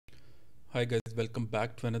Hi guys, welcome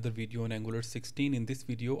back to another video on Angular 16. In this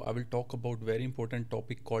video, I will talk about very important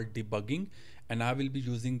topic called debugging, and I will be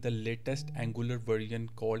using the latest Angular version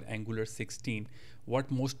called Angular 16. What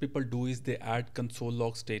most people do is they add console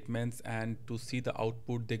log statements, and to see the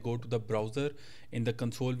output, they go to the browser. In the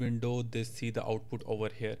console window, they see the output over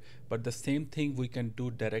here. But the same thing we can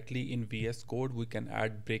do directly in VS Code. We can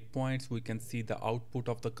add breakpoints. We can see the output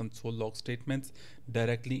of the console log statements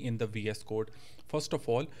directly in the VS Code. First of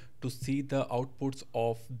all, to see the outputs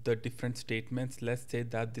of the different statements, let's say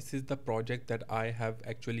that this is the project that I have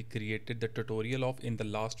actually created the tutorial of in the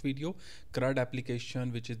last video, CRUD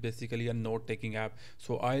application, which is basically a note taking app.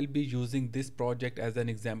 So I'll be using this project as an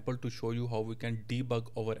example to show you how we can debug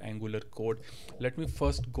our Angular code. Let me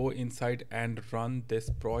first go inside and run this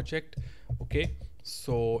project. Okay,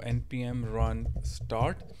 so npm run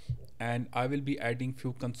start, and I will be adding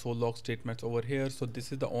few console log statements over here. So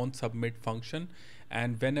this is the on submit function,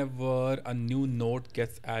 and whenever a new node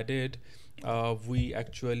gets added, we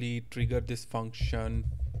actually trigger this function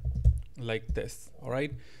like this. All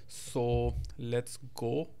right, so let's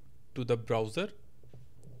go to the browser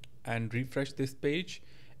and refresh this page,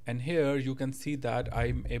 and here you can see that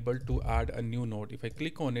I'm able to add a new node. If I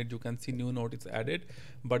click on it, you can see new node is added,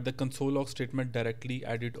 but the console log statement directly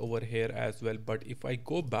added over here as well. But if I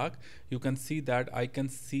go back, you can see that I can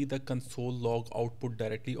see the console log output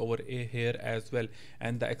directly over here as well,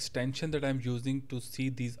 and the extension that I'm using to see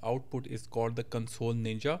these output is called the console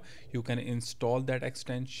ninja. You can install that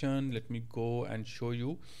extension. Let me go and show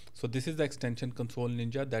you. So this is the extension console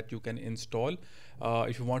ninja that you can install.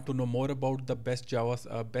 If you want to know more about the best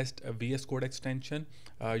best VS Code extension,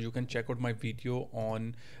 you can check out my video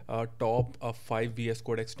on top 5 VS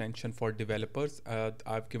Code extension for developers.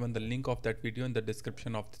 I've given the link of that video in the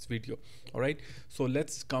description of this video. All right, so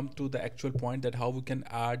let's come to the actual point, that how we can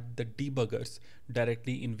add the debuggers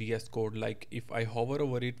directly in VS Code. Like if I hover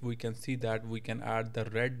over it, we can see that we can add the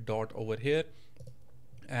red dot over here.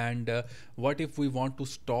 And what if we want to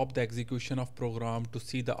stop the execution of program to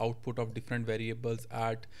see the output of different variables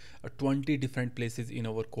at 20 different places in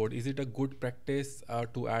our code? Is it a good practice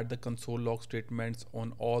to add the console log statements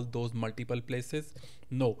on all those multiple places?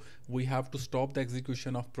 No, we have to stop the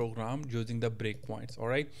execution of program using the breakpoints. All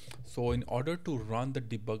right, so in order to run the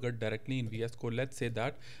debugger directly in VS Code, let's say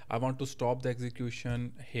that I want to stop the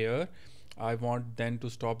execution here, I want then to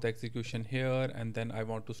stop the execution here, and then I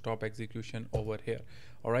want to stop execution over here.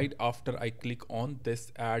 All right, after I click on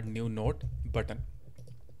this add new node button.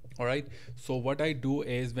 All right, so what I do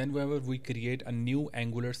is whenever we create a new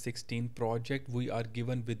Angular 16 project, we are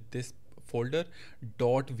given with this folder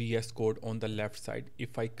 .vs code on the left side.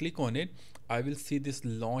 If I click on it, I will see this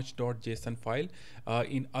launch.json file.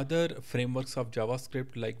 In other frameworks of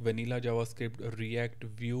JavaScript like vanilla JavaScript, React,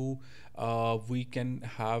 Vue, we can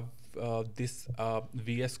have this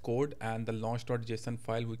VS Code, and the launch.json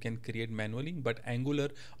file we can create manually, but Angular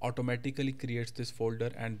automatically creates this folder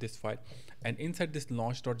and this file. And inside this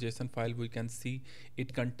launch.json file, we can see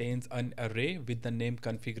it contains an array with the name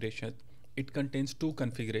configuration. It contains two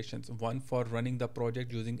configurations, one for running the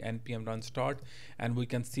project using npm run start, and we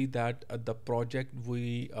can see that the project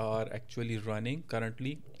we are actually running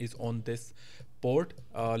currently is on this port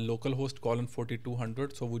localhost colon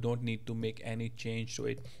 4200, so we don't need to make any change to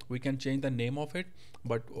it. We can change the name of it,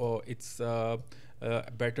 but it's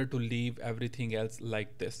better to leave everything else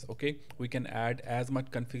like this. Okay, we can add as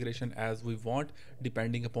much configuration as we want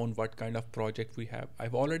depending upon what kind of project we have.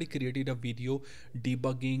 I've already created a video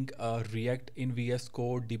debugging React in VS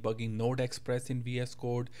Code, debugging Node Express in VS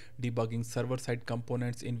Code, debugging server-side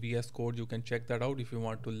components in VS Code. You can check that out if you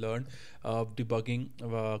want to learn debugging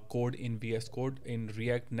code in VS Code in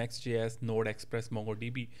React, Next.js, Node Express,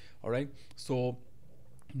 MongoDB. All right, so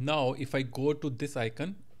now if I go to this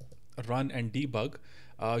icon, run and debug,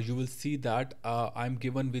 you will see that I'm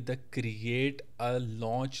given with the create a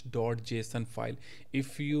launch.json file.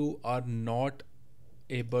 If you are not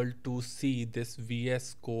able to see this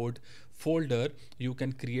VS Code folder, you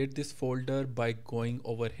can create this folder by going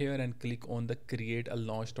over here and click on the create a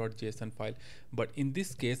launch.json file. But in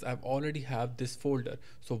this case, I've already have this folder,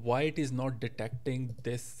 so why it is not detecting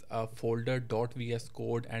this folder .vs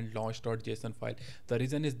code and launch.json file? The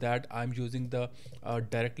reason is that I'm using the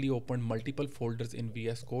directly open multiple folders in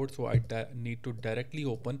VS Code, so I need to directly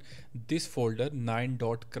open this folder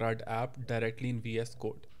 9.crud app directly in VS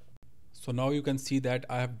Code. So now you can see that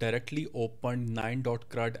I have directly opened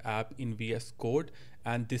 9.crud app in VS Code,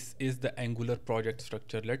 and this is the Angular project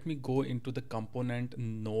structure. Let me go into the component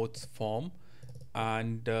nodes form,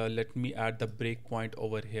 and let me add the breakpoint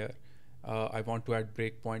over here. I want to add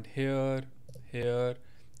breakpoint here, here,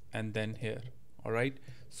 and then here. All right.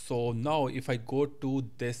 So now if I go to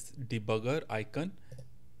this debugger icon,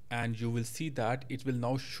 and you will see that it will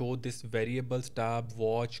now show this variables tab,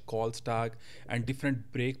 watch, call stack, and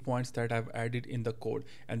different breakpoints that I've added in the code.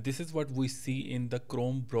 And this is what we see in the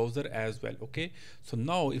Chrome browser as well. Okay, so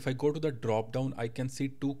now if I go to the drop down, I can see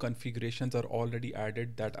two configurations are already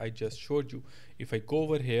added that I just showed you. If I go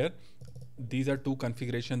over here, these are two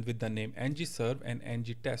configurations with the name ngserve and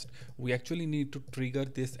ngtest. We actually need to trigger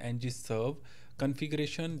this ngserve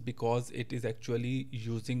configuration because it is actually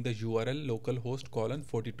using the URL localhost colon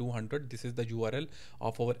 4200. This is the URL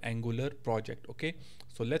of our Angular project. Okay,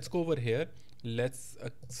 so let's go over here. Let's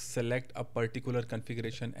select a particular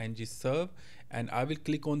configuration ngserve, and I will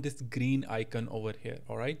click on this green icon over here.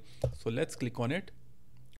 All right, so let's click on it.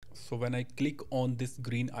 So when I click on this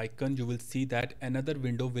green icon, you will see that another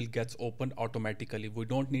window will get opened automatically. We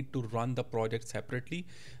don't need to run the project separately.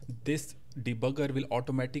 This debugger will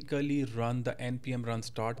automatically run the npm run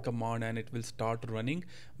start command and it will start running,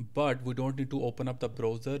 but we don't need to open up the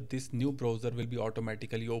browser. This new browser will be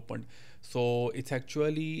automatically opened. So it's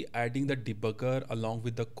actually adding the debugger along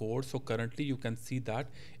with the code. So currently you can see that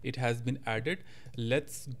it has been added.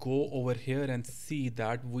 Let's go over here and see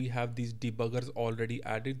that we have these debuggers already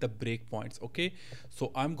added, the breakpoints. Okay,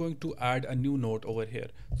 so I'm going to add a new note over here.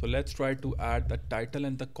 So let's try to add the title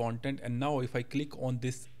and the content. And now if I click on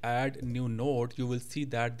this add new note, you will see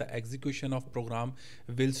that the execution of program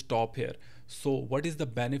will stop here. So what is the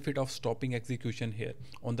benefit of stopping execution here?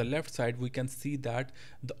 On the left side, we can see that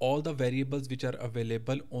all the variables which are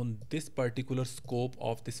available on this particular scope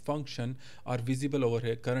of this function are visible over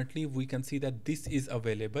here. Currently, we can see that this is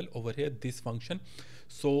available over here, this function.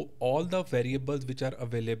 So all the variables which are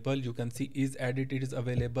available, you can see is added, it is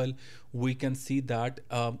available. We can see that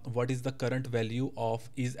what is the current value of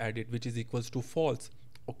is added, which is equals to false.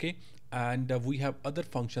 Okay, and we have other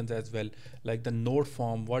functions as well, like the node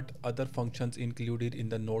form, what other functions included in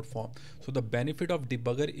the node form. So the benefit of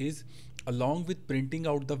debugger is, along with printing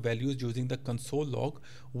out the values using the console log,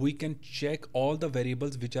 we can check all the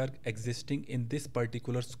variables which are existing in this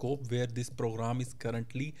particular scope where this program is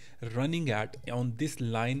currently running at on this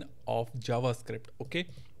line of JavaScript. Okay,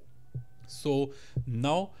 so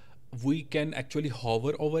now we can actually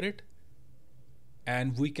hover over it,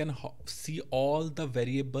 and we can see all the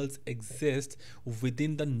variables exist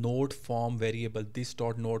within the node form variable, this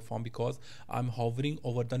dot node form, because I'm hovering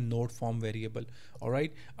over the node form variable. All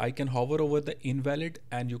right, I can hover over the invalid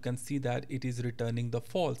and you can see that it is returning the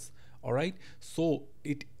false. All right, so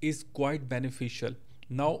it is quite beneficial.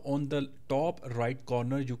 Now on the top right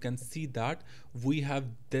corner, you can see that we have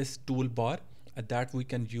this toolbar that we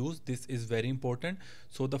can use. This is very important.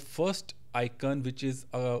 So the first icon, which is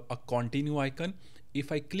a continue icon, if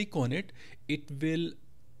I click on it, it will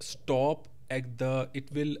stop at the, it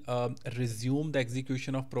will resume the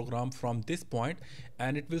execution of program from this point,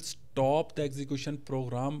 and it will stop the execution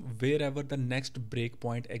program wherever the next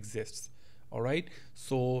breakpoint exists. All right,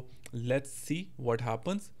 so let's see what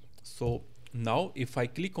happens. So now if I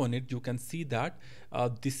click on it, you can see that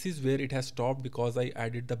this is where it has stopped because I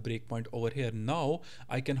added the breakpoint over here. Now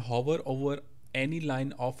I can hover over any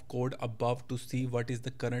line of code above to see what is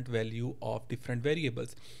the current value of different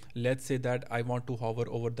variables. Let's say that I want to hover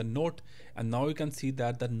over the note, and now you can see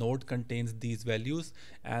that the note contains these values,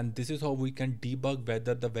 and this is how we can debug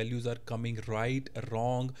whether the values are coming right,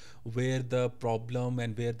 wrong, where the problem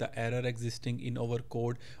and where the error existing in our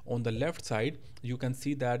code. On the left side, you can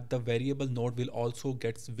see that the variable node will also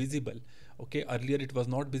gets visible. Okay, earlier it was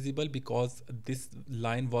not visible because this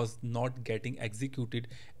line was not getting executed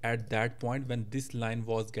at that point when this line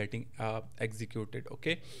was getting executed.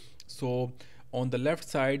 Okay, so on the left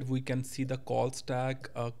side we can see the call stack.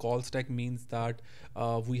 Call stack means that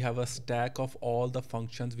we have a stack of all the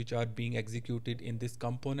functions which are being executed in this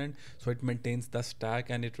component, so it maintains the stack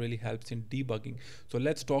and it really helps in debugging. So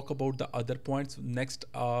let's talk about the other points. Next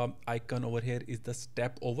icon over here is the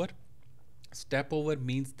step over. Step over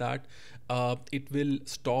means that it will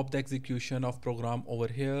stop the execution of program over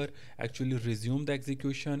here, actually resume the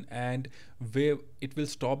execution, and where it will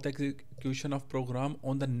stop the execution of program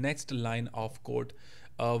on the next line of code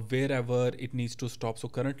wherever it needs to stop. So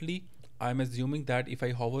currently I'm assuming that if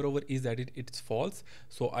I hover over is added, it's false.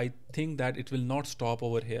 So I think that it will not stop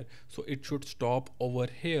over here. So it should stop over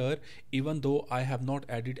here even though I have not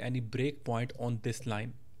added any breakpoint on this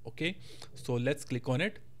line. Okay, so let's click on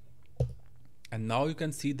it. And now you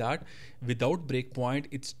can see that without breakpoint,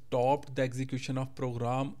 it stopped the execution of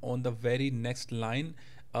program on the very next line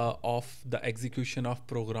of the execution of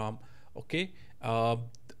program. Okay. All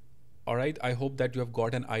right. I hope that you have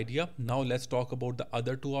got an idea. Now let's talk about the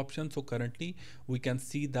other two options. So currently we can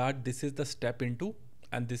see that this is the step into.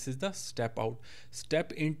 and this is the step out.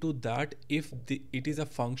 Step into that if it is a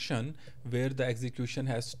function where the execution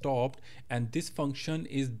has stopped and this function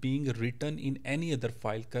is being written in any other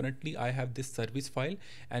file. Currently I have this service file,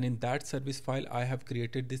 and in that service file I have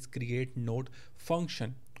created this create node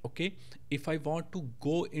function. Okay, if I want to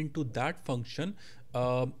go into that function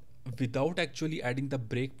without actually adding the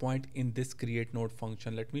breakpoint in this create node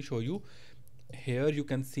function, let me show you. Here you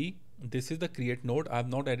can see this is the create node. I have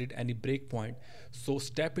not added any breakpoint. So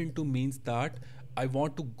step into means that I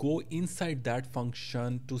want to go inside that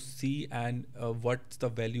function to see and what the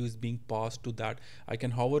value is being passed to that. I can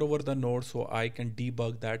hover over the node so I can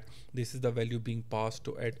debug that this is the value being passed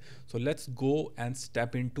to it. So let's go and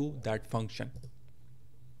step into that function.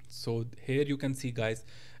 So here you can see, guys,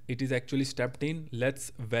 it is actually stepped in.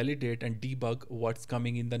 Let's validate and debug what's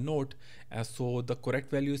coming in the node. So the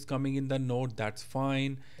correct value is coming in the node, that's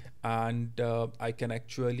fine. And I can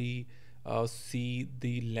actually see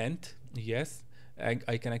the length. Yes,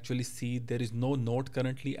 I can actually see there is no node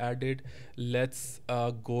currently added. Let's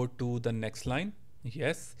go to the next line.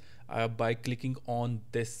 Yes, by clicking on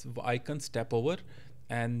this icon, step over,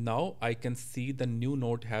 and now I can see the new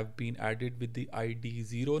node have been added with the ID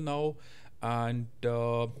 0 now. And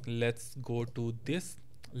let's go to this.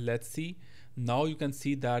 Let's see. Now you can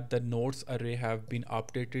see that the nodes array have been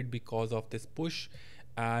updated because of this push.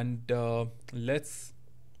 And let's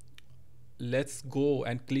go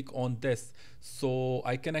and click on this. So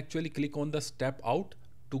I can actually click on the step out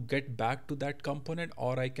to get back to that component,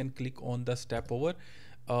 or I can click on the step over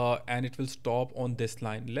and it will stop on this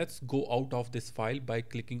line. Let's go out of this file by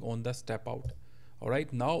clicking on the step out. All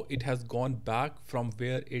right, now it has gone back from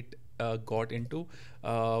where it got into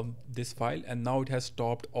this file, and now it has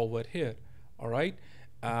stopped over here. All right,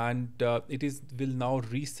 and it will now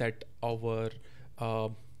reset our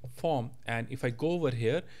form. And if I go over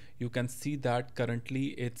here, you can see that currently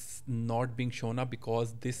it's not being shown up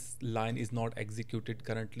because this line is not executed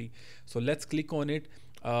currently. So let's click on it.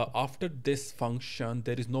 After this function,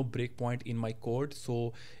 there is no breakpoint in my code,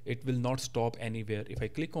 so it will not stop anywhere. If I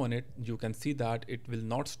click on it, you can see that it will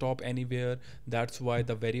not stop anywhere. That's why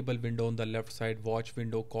the variable window on the left side, watch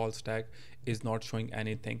window, call stack, is not showing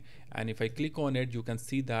anything. And if I click on it, you can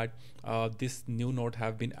see that this new node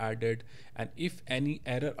have been added. And if any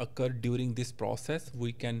error occurred during this process,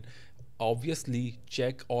 we can obviously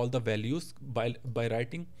check all the values by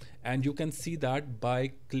writing, and you can see that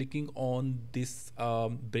by clicking on this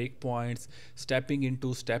breakpoints, stepping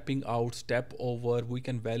into, stepping out, step over, we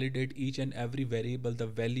can validate each and every variable, the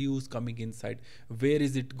values coming inside, where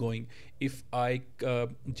is it going. If I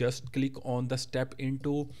just click on the step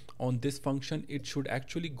into on this function, it should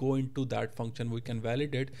actually go into that function. We can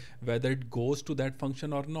validate whether it goes to that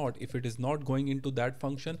function or not. If it is not going into that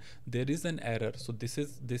function, there is an error. So this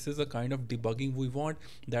is a kind of debugging we want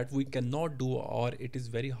that we cannot do, or it is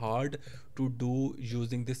very hard to do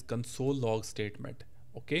using this console log statement.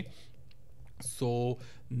 Okay, so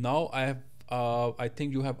now I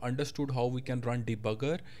think you have understood how we can run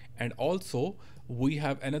debugger. And also we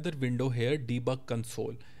have another window here, debug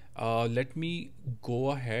console. Let me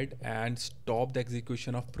go ahead and stop the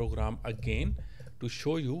execution of program again to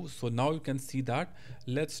show you. So now you can see that.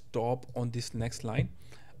 Let's stop on this next line,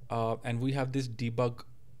 and we have this debug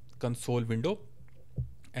console window,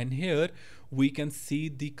 and here we can see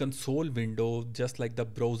the console window just like the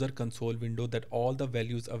browser console window, that all the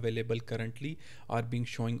values available currently are being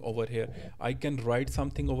showing over here. I can write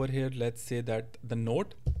something over here. Let's say that the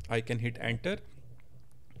node, I can hit enter.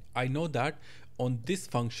 I know that on this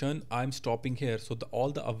function I'm stopping here, so all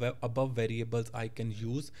the above variables I can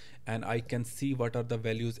use, and I can see what are the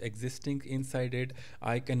values existing inside it.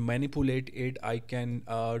 I can manipulate it. I can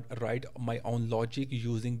write my own logic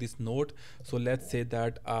using this node. So let's say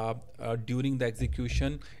that during the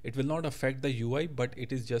execution it will not affect the UI, but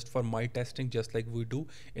it is just for my testing, just like we do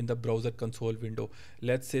in the browser console window.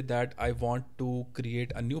 Let's say that I want to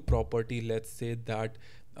create a new property. Let's say that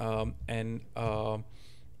an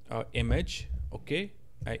image, okay,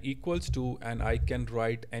 equals to, and I can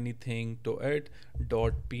write anything to it,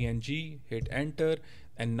 .png, hit enter,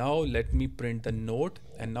 and now let me print the node.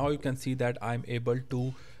 And now you can see that I'm able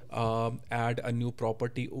to add a new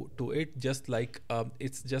property to it, just like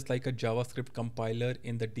it's just like a JavaScript compiler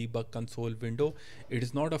in the debug console window. It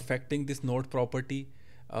is not affecting this node property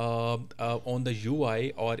on the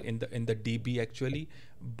UI or in the DB actually,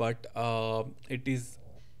 but it is,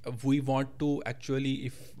 we want to actually,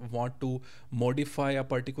 if want to modify a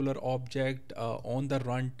particular object on the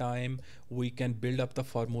runtime, we can build up the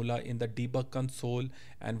formula in the debug console,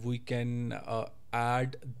 and we can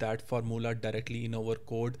add that formula directly in our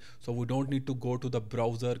code, so we don't need to go to the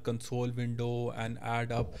browser console window and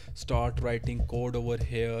start writing code over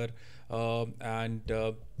here, and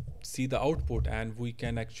see the output, and we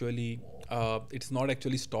can actually it's not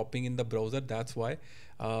actually stopping in the browser. That's why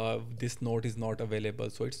this node is not available.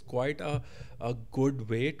 So it's quite a good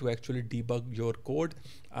way to actually debug your code,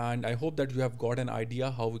 and I hope that you have got an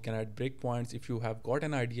idea how we can add breakpoints. If you have got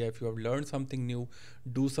an idea, if you have learned something new,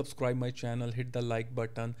 do subscribe my channel, hit the like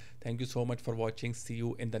button. Thank you so much for watching. See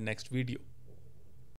you in the next video.